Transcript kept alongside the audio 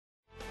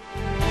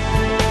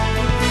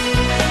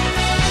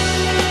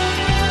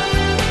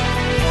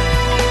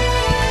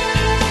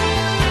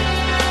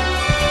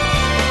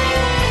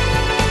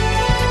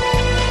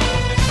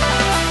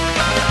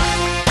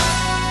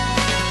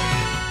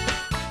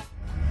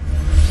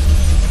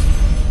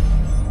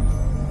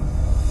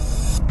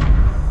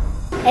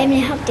Em thì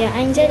học tiếng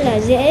Anh rất là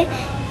dễ.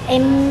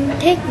 Em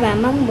thích và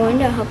mong muốn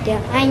được học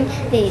tiếng Anh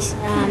để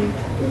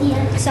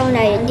sau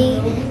này đi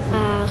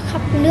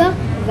khắp nước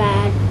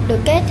và được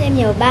kết thêm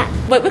nhiều bạn.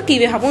 Với bất kỳ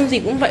việc học môn gì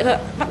cũng vậy thôi,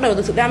 bắt đầu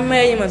từ sự đam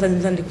mê nhưng mà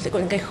dần dần thì cũng sẽ có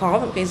những cái khó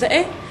và những cái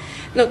dễ.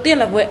 Đầu tiên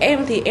là với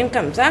em thì em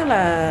cảm giác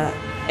là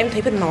em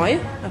thấy phần nói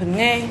và phần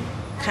nghe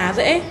khá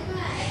dễ,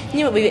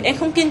 nhưng mà bởi vì em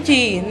không kiên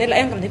trì nên là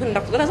em cảm thấy phần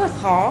đọc rất là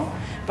khó,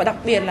 và đặc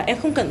biệt là em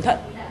không cẩn thận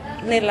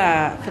nên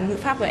là phần ngữ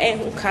pháp của em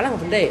cũng khá là một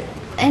vấn đề.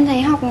 Em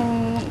thấy học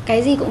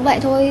cái gì cũng vậy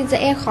thôi,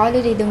 dễ khó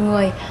tùy từng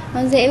người.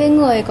 Nó dễ với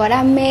người có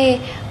đam mê,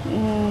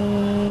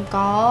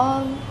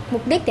 có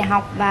mục đích để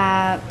học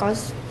và có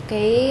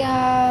cái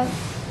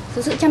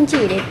sự chăm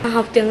chỉ để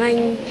học tiếng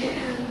Anh.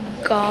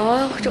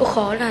 Có chỗ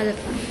khó là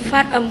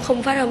phát âm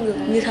không phát âm được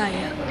như thầy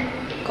ạ.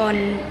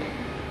 Còn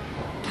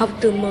học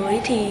từ mới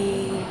thì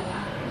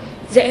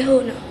dễ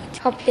hơn ạ.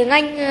 Học tiếng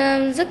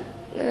Anh rất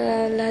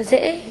là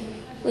dễ,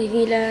 bởi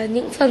vì là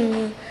những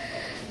phần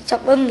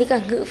trọng âm với cả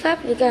ngữ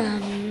pháp với cả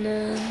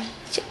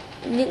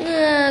những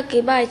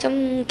cái bài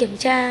trong kiểm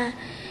tra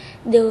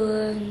đều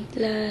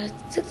là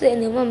rất dễ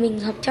nếu mà mình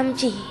học chăm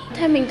chỉ.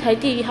 Theo mình thấy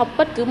thì học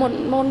bất cứ một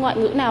môn ngoại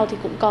ngữ nào thì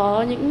cũng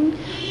có những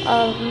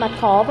mặt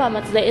khó và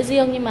mặt dễ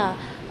riêng, nhưng mà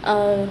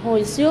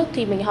hồi trước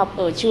thì mình học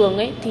ở trường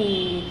ấy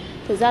thì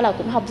thực ra là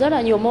cũng học rất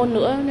là nhiều môn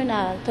nữa nên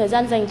là thời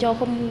gian dành cho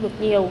không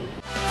được nhiều.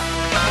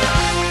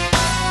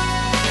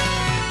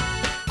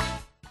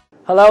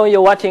 Hello,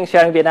 you're watching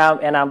Sharing Vietnam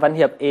and I'm Văn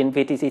Hiệp in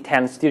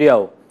VTC10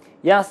 studio.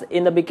 Yes,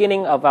 in the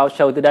beginning of our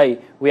show today,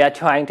 we are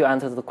trying to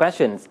answer the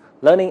questions,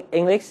 learning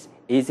English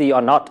easy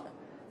or not?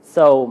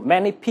 So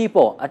many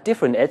people at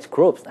different age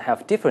groups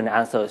have different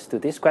answers to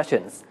these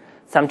questions.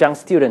 Some young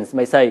students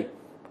may say,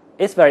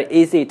 it's very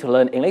easy to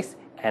learn English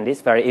and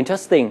it's very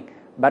interesting.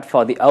 But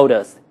for the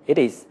others, it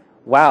is,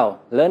 wow,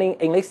 learning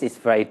English is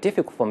very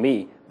difficult for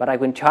me, but I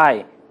will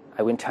try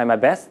my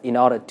best in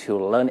order to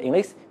learn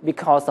English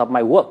because of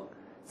my work.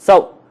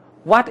 So,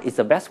 what is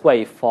the best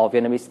way for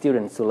Vietnamese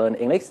students to learn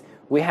English?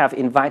 We have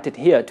invited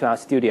here to our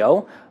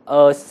studio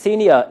a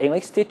senior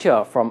English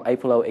teacher from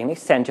Apollo English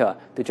Center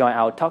to join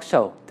our talk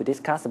show to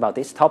discuss about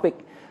this topic.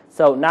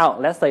 So now,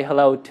 let's say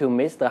hello to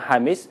Mr.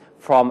 Hamish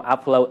from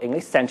Apollo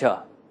English Center.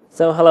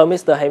 So hello,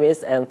 Mr.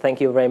 Hamish, and thank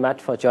you very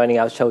much for joining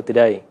our show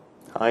today.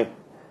 Hi.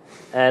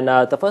 And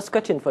the first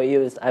question for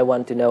you is, I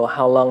want to know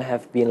how long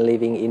have you been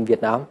living in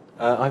Vietnam?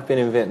 I've been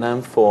in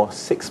Vietnam for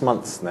 6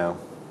 months now.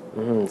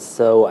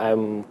 So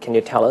can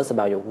you tell us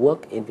about your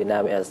work in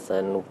Vietnam as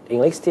an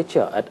English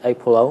teacher at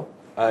Apollo?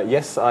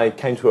 Yes, I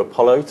came to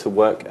Apollo to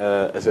work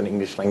as an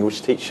English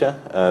language teacher.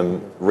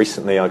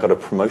 Recently I got a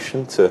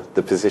promotion to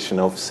the position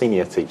of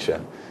senior teacher,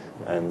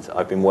 and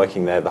I've been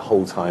working there the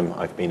whole time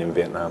I've been in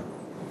Vietnam.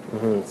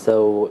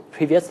 So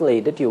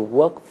previously, did you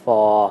work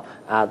for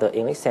other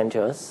English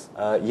centers?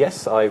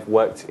 Yes, I've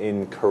worked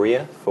in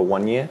Korea for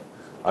 1 year.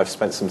 I've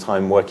spent some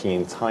time working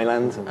in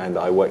Thailand, and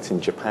I worked in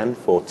Japan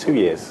for 2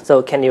 years.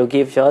 So can you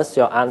give us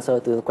your answer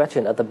to the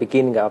question at the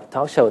beginning of the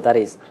talk show, that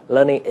is,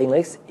 learning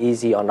English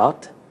easy or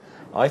not?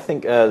 I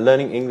think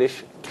learning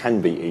English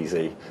can be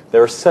easy.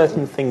 There are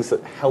certain things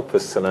that help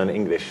us to learn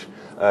English.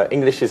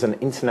 English is an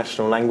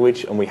international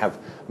language, and we have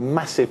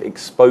massive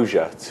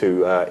exposure to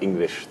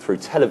English through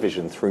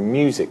television, through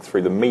music,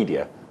 through the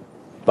media.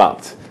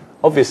 But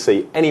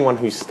obviously, anyone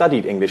who's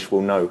studied English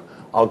will know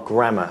our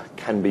grammar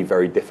can be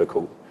very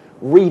difficult.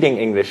 Reading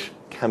English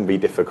can be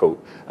difficult,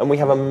 and we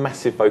have a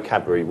massive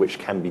vocabulary which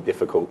can be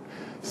difficult.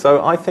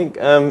 So I think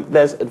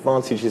there's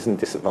advantages and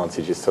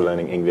disadvantages to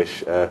learning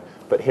English,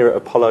 but here at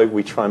Apollo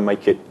we try and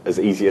make it as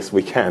easy as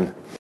we can.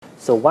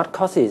 So what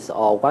courses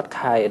or what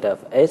kind of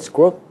age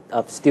group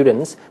of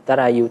students that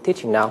are you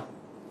teaching now?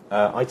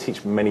 I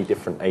teach many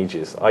different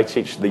ages. I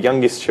teach the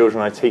youngest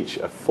children I teach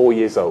are 4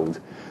 years old,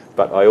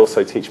 but I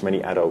also teach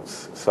many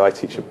adults, so I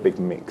teach a big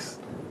mix.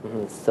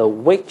 So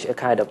which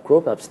kind of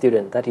group of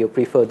students that you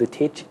prefer to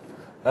teach?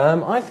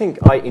 I think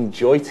I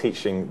enjoy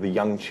teaching the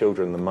young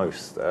children the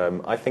most.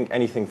 I think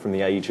anything from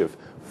the age of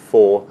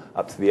 4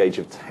 up to the age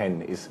of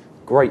 10 is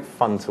great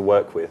fun to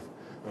work with.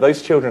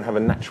 Those children have a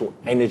natural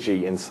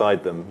energy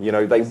inside them. You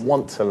know, they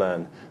want to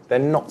learn.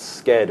 They're not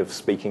scared of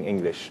speaking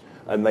English,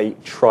 and they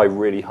try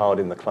really hard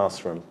in the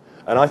classroom.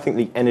 And I think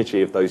the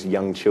energy of those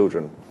young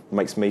children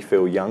makes me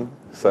feel young,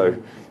 so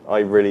I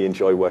really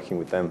enjoy working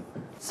with them.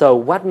 So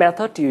what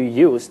method do you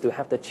use to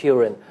have the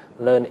children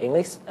learn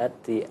English at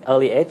the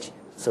early age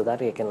so that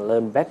they can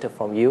learn better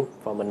from you,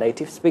 from a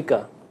native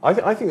speaker? I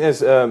think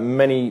there's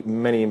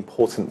many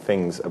important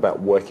things about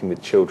working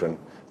with children.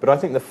 But I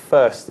think the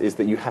first is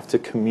that you have to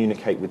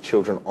communicate with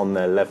children on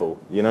their level.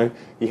 You know,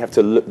 you have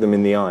to look them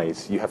in the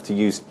eyes. You have to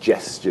use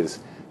gestures.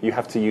 You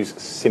have to use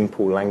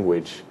simple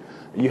language.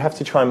 You have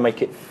to try and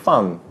make it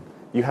fun.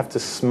 You have to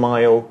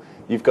smile.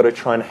 You've got to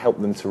try and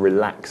help them to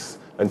relax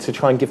and to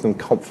try and give them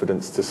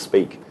confidence to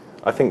speak.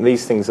 I think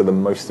these things are the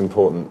most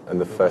important and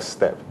the first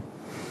step.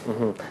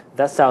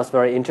 That sounds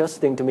very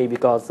interesting to me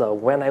because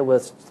when I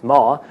was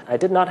small, I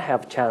did not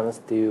have chance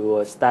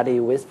to study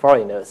with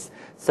foreigners.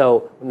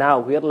 So now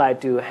we would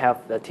like to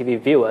have the TV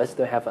viewers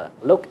to have a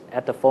look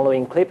at the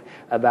following clip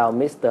about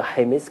Mr.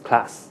 Hamid's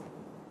class.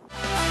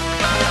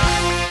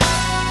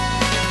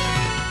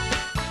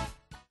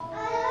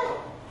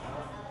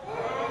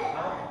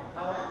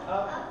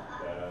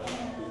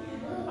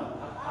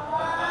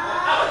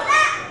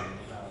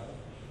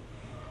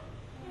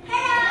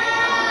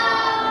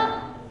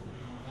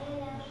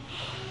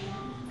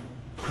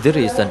 This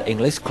is an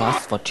English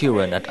class for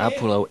children at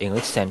Apollo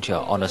English Center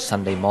on a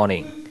Sunday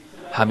morning.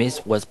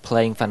 Hamid was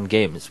playing fun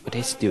games with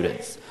his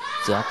students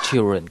so that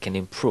children can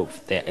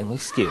improve their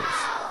English skills.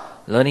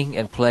 Learning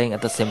and playing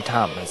at the same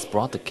time has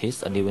brought the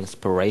kids a new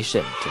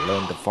inspiration to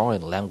learn the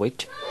foreign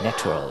language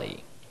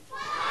naturally.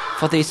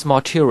 For these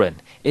small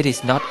children, it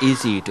is not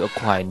easy to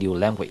acquire new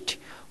language,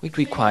 which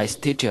requires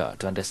teachers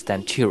to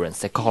understand children's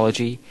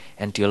psychology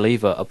and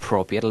deliver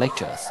appropriate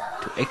lectures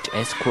to each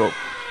age group.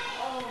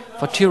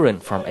 For children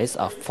from age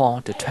of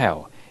 4 to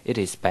 12, it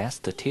is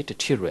best to teach the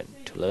children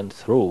to learn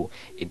through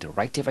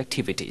interactive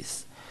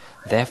activities.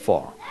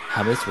 Therefore,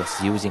 Hamid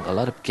was using a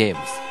lot of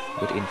games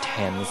with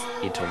intense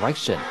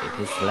interaction in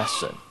his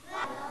lesson.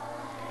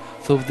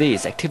 Through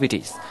these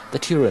activities, the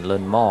children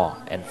learn more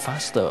and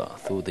faster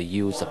through the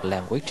use of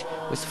language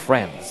with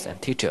friends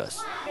and teachers,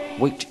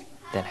 which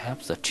then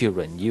helps the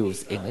children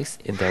use English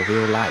in their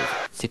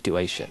real-life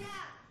situation.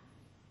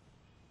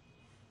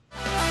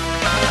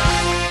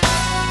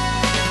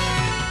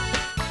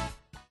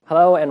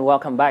 Hello and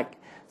welcome back.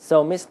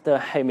 So, Mr.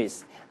 Hamid,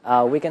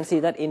 we can see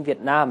that in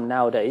Vietnam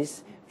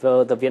nowadays,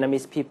 the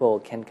Vietnamese people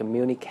can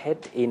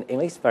communicate in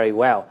English very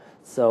well.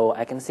 So,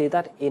 I can see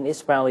that in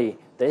Israel,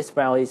 the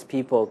Israeli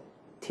people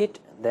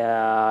teach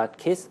their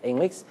kids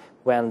English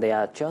when they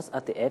are just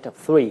at the age of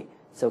 3.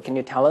 So, can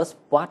you tell us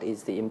what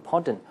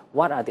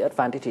are the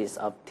advantages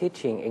of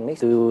teaching English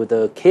to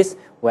the kids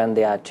when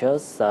they are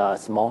just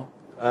small?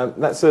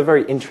 That's a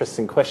very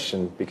interesting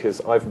question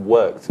because I've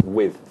worked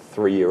with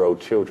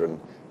 3-year-old children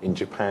in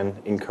Japan,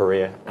 in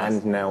Korea,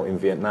 and now in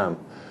Vietnam.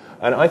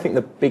 And I think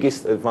the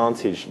biggest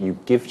advantage you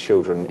give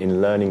children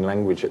in learning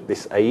language at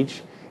this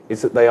age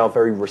is that they are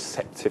very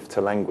receptive to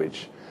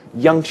language.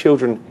 Young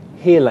children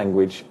hear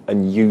language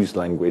and use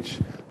language.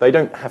 They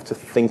don't have to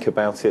think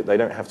about it, they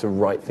don't have to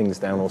write things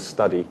down or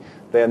study.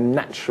 They are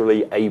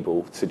naturally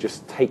able to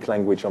just take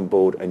language on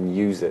board and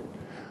use it.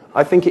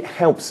 I think it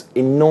helps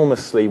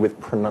enormously with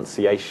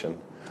pronunciation.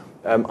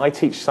 I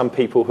teach some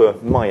people who are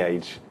my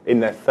age, in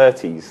their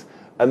 30s,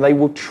 and they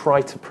will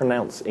try to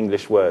pronounce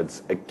English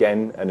words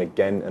again and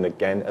again and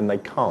again, and they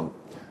can't,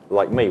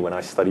 like me when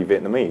I study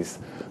Vietnamese.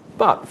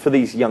 But for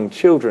these young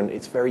children,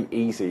 it's very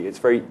easy. It's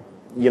very,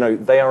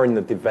 they are in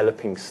the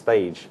developing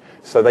stage,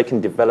 so they can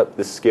develop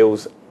the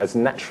skills as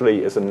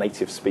naturally as a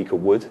native speaker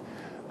would,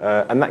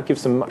 and that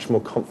gives them much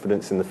more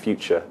confidence in the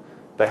future.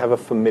 They have a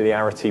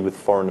familiarity with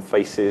foreign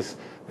faces.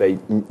 They're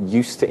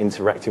used to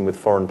interacting with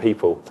foreign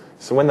people.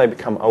 So when they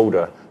become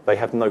older, they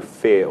have no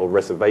fear or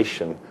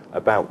reservation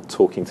about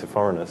talking to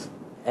foreigners.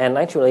 And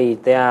actually,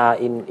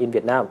 in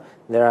Vietnam,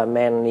 there are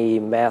many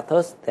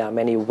methods, there are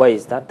many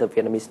ways that the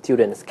Vietnamese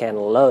students can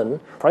learn.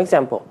 For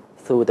example,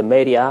 through the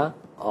media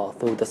or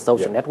through the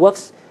social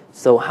networks.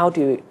 So how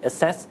do you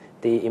assess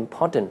the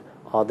importance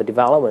or the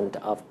development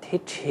of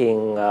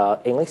teaching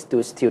English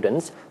to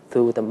students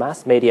through the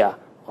mass media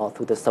or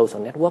through the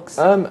social networks?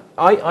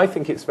 I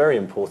think it's very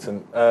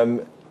important.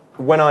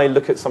 When I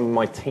look at some of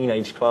my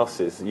teenage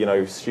classes,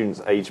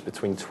 students aged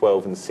between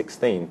 12 and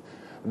 16,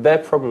 they're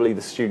probably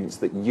the students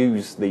that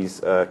use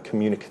these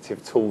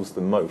communicative tools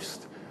the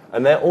most.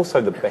 And they're also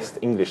the best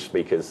English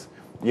speakers.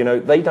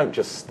 They don't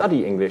just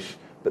study English,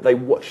 but they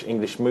watch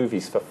English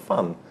movies for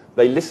fun.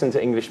 They listen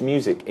to English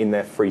music in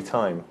their free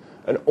time.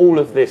 And all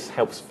of this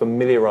helps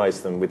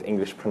familiarize them with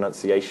English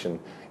pronunciation.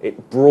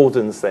 It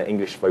broadens their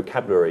English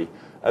vocabulary.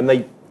 And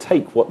they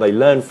take what they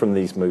learn from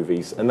these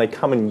movies and they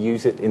come and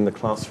use it in the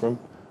classroom.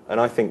 And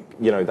I think,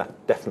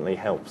 that definitely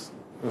helps.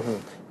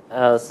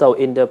 So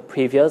in the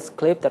previous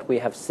clip that we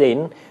have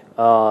seen,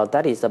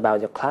 that is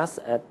about your class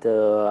at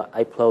the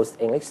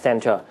iPlus English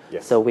Center.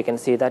 Yes. So we can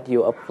see that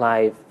you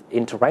apply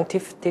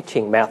interactive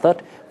teaching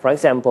method. For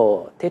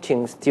example,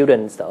 teaching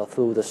students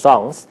through the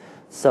songs.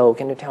 So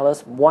can you tell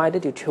us why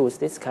did you choose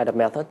this kind of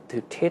method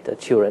to teach the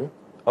children?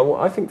 Well,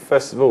 I think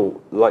first of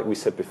all, like we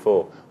said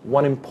before,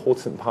 one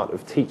important part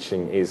of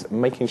teaching is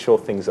making sure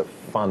things are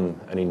fun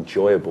and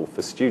enjoyable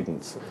for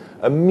students.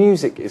 And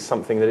music is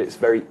something that it's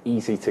very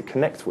easy to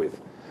connect with.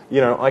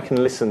 I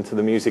can listen to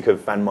the music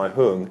of Van My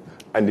Hung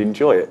and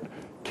enjoy it.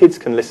 Kids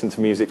can listen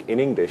to music in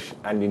English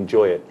and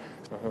enjoy it.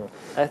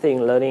 I think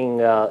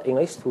learning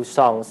English through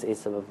songs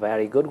is a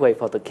very good way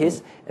for the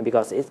kids, and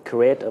because it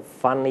creates a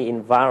funny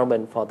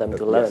environment for them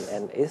to learn,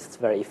 and it's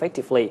very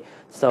effectively.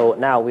 So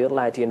now we would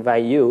like to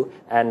invite you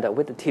and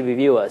with the TV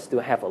viewers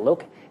to have a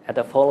look at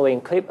the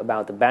following clip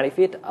about the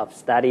benefit of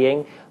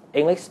studying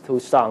English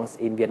through songs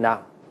in Vietnam.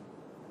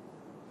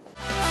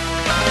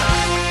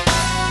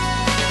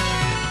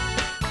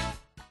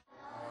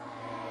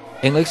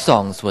 English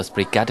songs was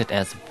regarded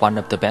as one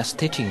of the best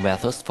teaching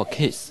methods for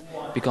kids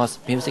because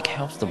music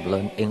helps them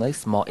learn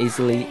English more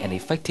easily and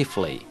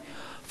effectively.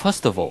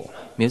 First of all,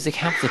 music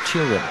helps the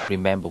children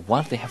remember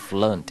what they have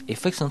learned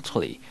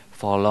efficiently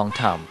for a long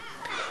time.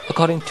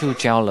 According to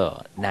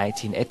Jowler,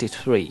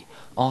 1983,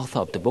 author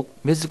of the book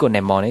Musical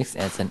Mnemonics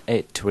as an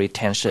Aid to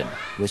Retention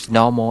with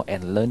Normal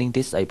and Learning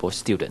Disabled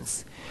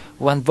Students,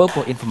 when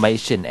verbal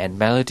information and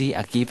melody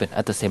are given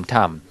at the same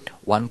time,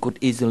 one could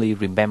easily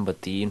remember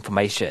the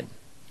information.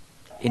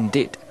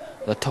 Indeed,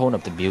 the tone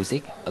of the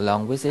music,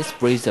 along with its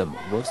rhythm,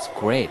 works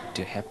great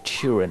to help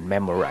children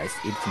memorize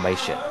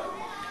information.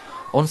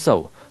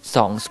 Also,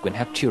 songs can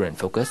help children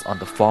focus on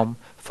the form,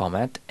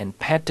 format, and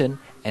pattern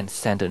and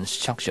sentence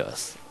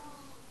structures.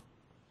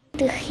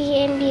 Từ khi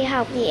em đi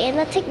học thì em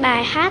rất thích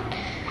bài hát.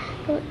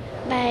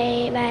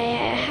 Bài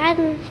hát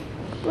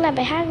cũng là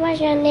bài hát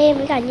What's Your Name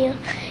với cả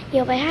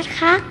nhiều bài hát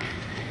khác.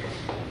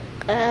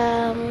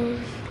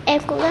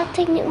 Em cũng rất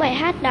thích những bài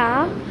hát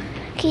đó.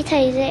 Khi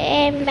thầy dạy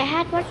em bài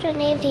hát What's Your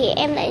Name thì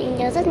em lại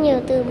nhớ rất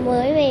nhiều từ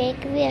mới về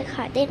cái việc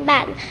hỏi tên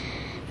bạn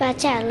và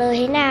trả lời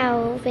thế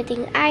nào về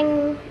tiếng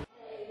Anh.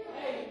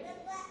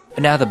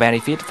 Another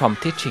benefit from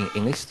teaching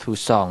English through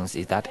songs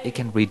is that it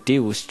can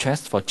reduce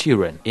stress for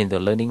children in the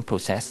learning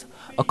process.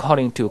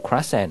 According to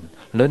Crescent,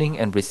 learning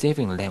and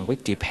receiving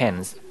language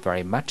depends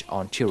very much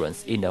on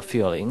children's inner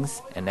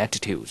feelings and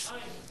attitudes.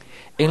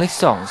 English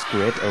songs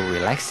create a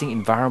relaxing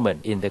environment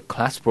in the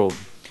classroom,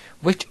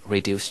 which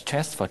reduce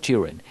stress for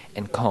children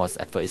and cause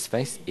adverse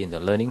effects in the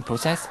learning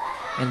process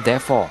and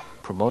therefore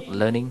promote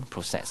learning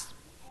process.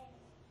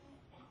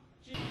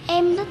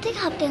 Em rất thích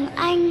học tiếng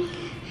Anh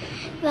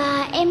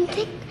và em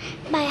thích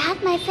bài hát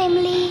My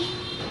Family.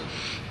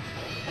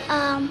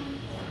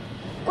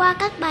 Qua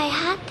các bài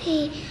hát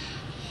thì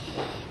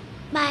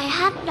bài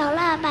hát đó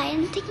là bài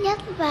em thích nhất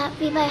và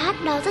vì bài hát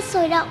đó rất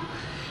sôi động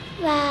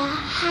và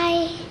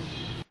hay.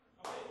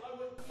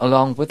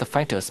 Along with the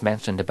factors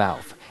mentioned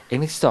above,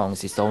 English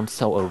songs is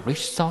also a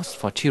rich source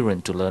for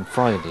children to learn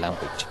foreign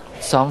language.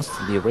 Songs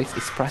lyrics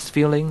express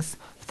feelings,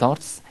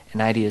 thoughts,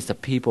 and ideas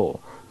of people,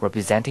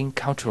 representing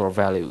cultural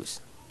values.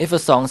 If a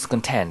song's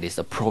content is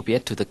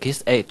appropriate to the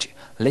kid's age,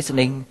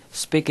 listening,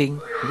 speaking,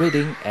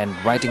 reading, and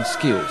writing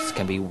skills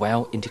can be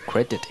well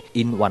integrated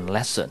in one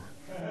lesson.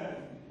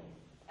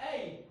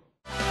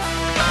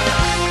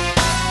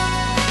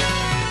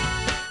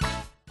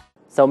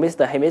 So,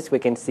 Mr. Hamish, we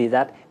can see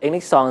that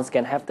English songs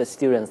can help the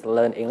students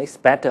learn English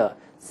better.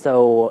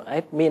 So,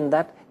 I mean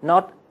that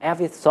not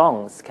every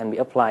songs can be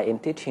applied in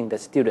teaching the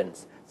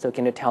students. So,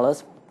 can you tell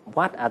us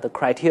what are the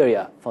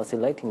criteria for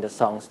selecting the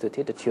songs to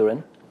teach the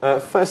children?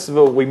 First of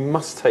all, we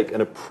must take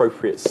an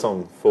appropriate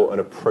song for an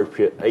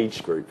appropriate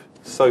age group.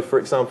 So, for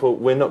example,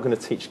 we're not going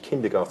to teach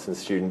kindergarten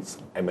students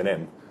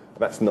Eminem.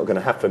 That's not going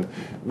to happen.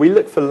 We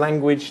look for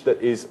language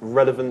that is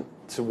relevant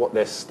to what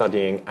they're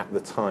studying at the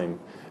time.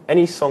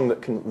 Any song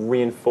that can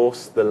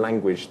reinforce the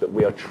language that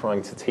we are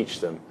trying to teach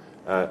them,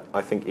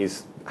 I think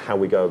is how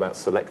we go about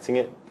selecting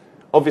it.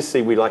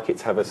 Obviously, we like it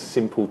to have a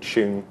simple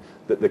tune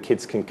that the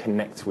kids can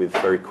connect with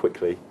very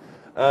quickly.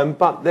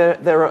 But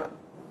there are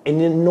an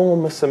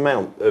enormous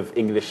amount of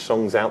English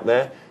songs out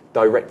there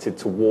directed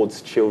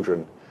towards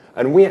children.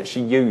 And we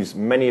actually use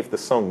many of the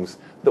songs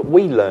that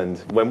we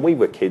learned when we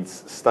were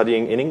kids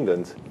studying in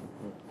England.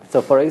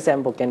 So, for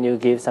example, can you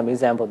give some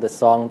example of the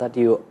song that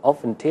you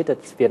often teach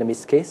at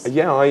Vietnamese kids?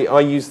 Yeah,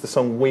 I use the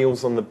song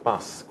Wheels on the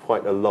Bus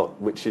quite a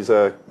lot, which is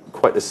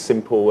quite a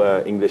simple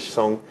English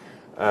song.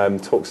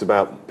 Talks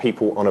about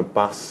people on a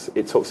bus.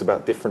 It talks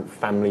about different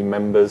family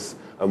members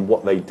and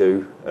what they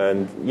do.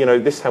 And, you know,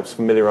 this helps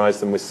familiarise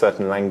them with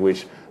certain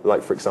language,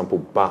 like, for example,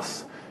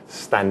 bus,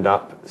 stand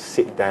up,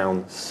 sit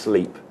down,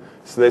 sleep.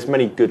 So there's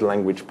many good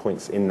language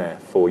points in there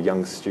for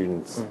young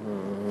students.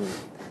 Mm-hmm.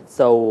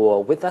 So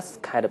with that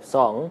kind of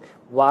song,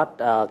 what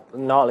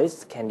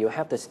knowledge can you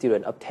help the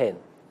student obtain?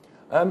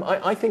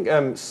 I think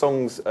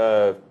songs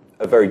are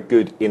very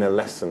good in a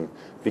lesson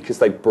because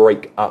they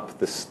break up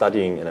the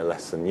studying in a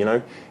lesson, you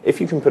know. If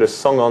you can put a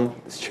song on,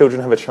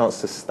 children have a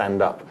chance to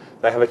stand up.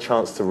 They have a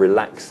chance to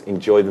relax,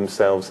 enjoy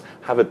themselves,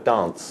 have a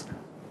dance.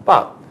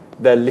 But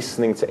they're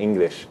listening to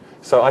English.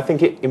 So I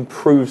think it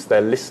improves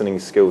their listening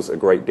skills a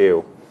great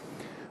deal.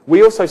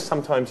 We also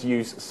sometimes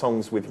use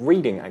songs with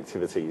reading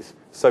activities.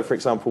 So, for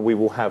example, we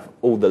will have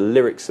all the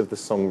lyrics of the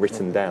song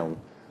written down,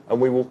 and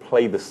we will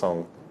play the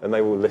song, and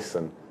they will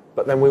listen.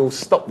 But then we will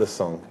stop the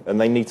song, and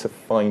they need to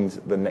find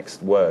the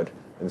next word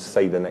and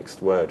say the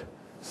next word.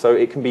 So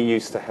it can be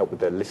used to help with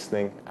their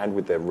listening and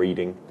with their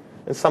reading,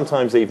 and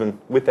sometimes even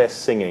with their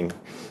singing.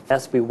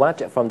 As we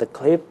watch from the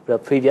clip, the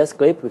previous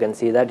clip, we can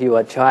see that you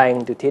are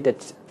trying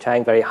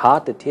very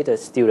hard to teach the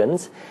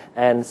students.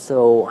 And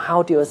so,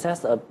 how do you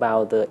assess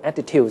about the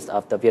attitudes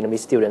of the Vietnamese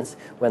students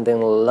when they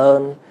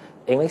learn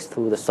English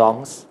through the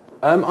songs?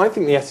 I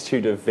think the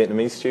attitude of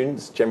Vietnamese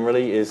students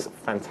generally is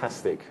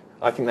fantastic.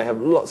 I think they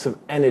have lots of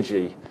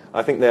energy.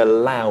 I think they're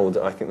loud.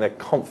 I think they're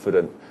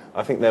confident.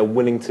 I think they're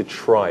willing to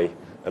try.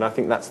 And I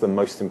think that's the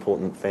most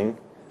important thing.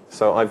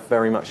 So I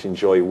very much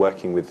enjoy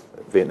working with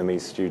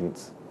Vietnamese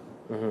students.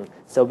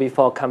 So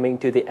before coming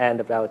to the end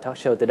of our talk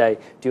show today,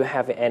 do you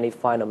have any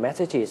final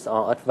messages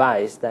or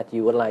advice that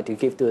you would like to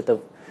give to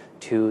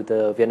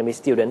the Vietnamese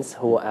students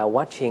who are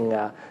watching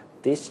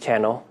this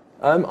channel?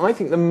 I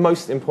think the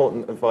most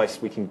important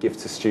advice we can give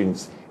to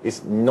students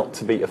is not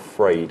to be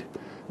afraid,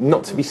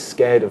 not to be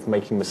scared of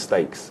making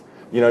mistakes.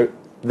 You know,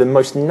 the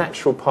most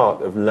natural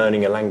part of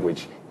learning a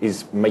language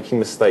is making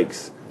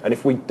mistakes, and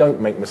if we don't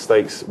make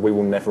mistakes, we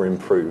will never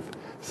improve.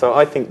 So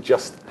I think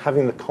just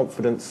having the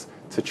confidence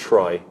to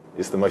try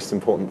is the most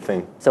important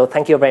thing. So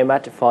thank you very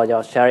much for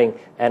your sharing,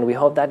 and we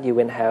hope that you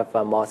will have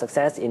more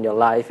success in your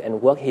life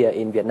and work here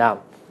in Vietnam.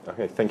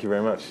 Okay, thank you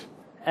very much.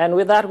 And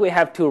with that, we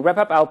have to wrap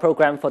up our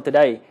program for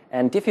today.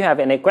 And if you have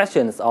any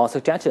questions or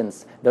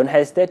suggestions, don't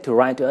hesitate to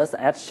write to us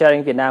at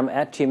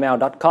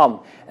sharingvietnam@gmail.com.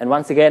 And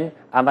once again,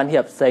 I'm Văn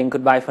Hiệp saying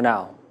goodbye for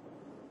now.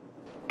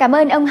 Cảm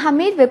ơn ông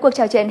Hamid với cuộc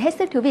trò chuyện hết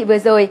sức thú vị vừa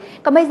rồi.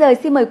 Còn bây giờ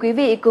xin mời quý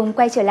vị cùng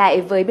quay trở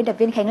lại với biên tập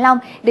viên Khánh Long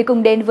để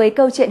cùng đến với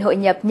câu chuyện hội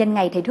nhập nhân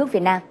ngày thầy thuốc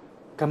Việt Nam.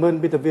 Cảm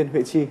ơn biên tập viên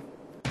Huệ Chi.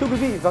 Thưa quý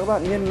vị và các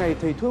bạn, nhân ngày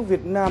thầy thuốc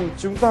Việt Nam,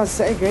 chúng ta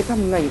sẽ ghé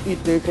thăm ngành y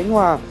tế Khánh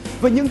Hòa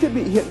với những thiết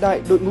bị hiện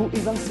đại, đội ngũ y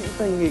bác sĩ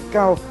tay nghề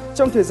cao.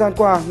 Trong thời gian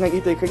qua, ngành y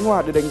tế Khánh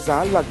Hòa được đánh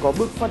giá là có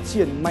bước phát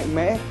triển mạnh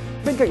mẽ.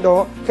 Bên cạnh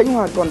đó, Khánh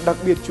Hòa còn đặc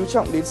biệt chú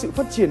trọng đến sự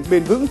phát triển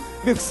bền vững,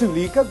 việc xử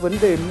lý các vấn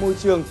đề môi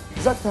trường,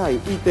 rác thải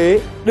y tế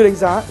được đánh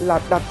giá là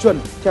đạt chuẩn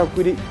theo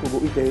quy định của Bộ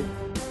Y tế.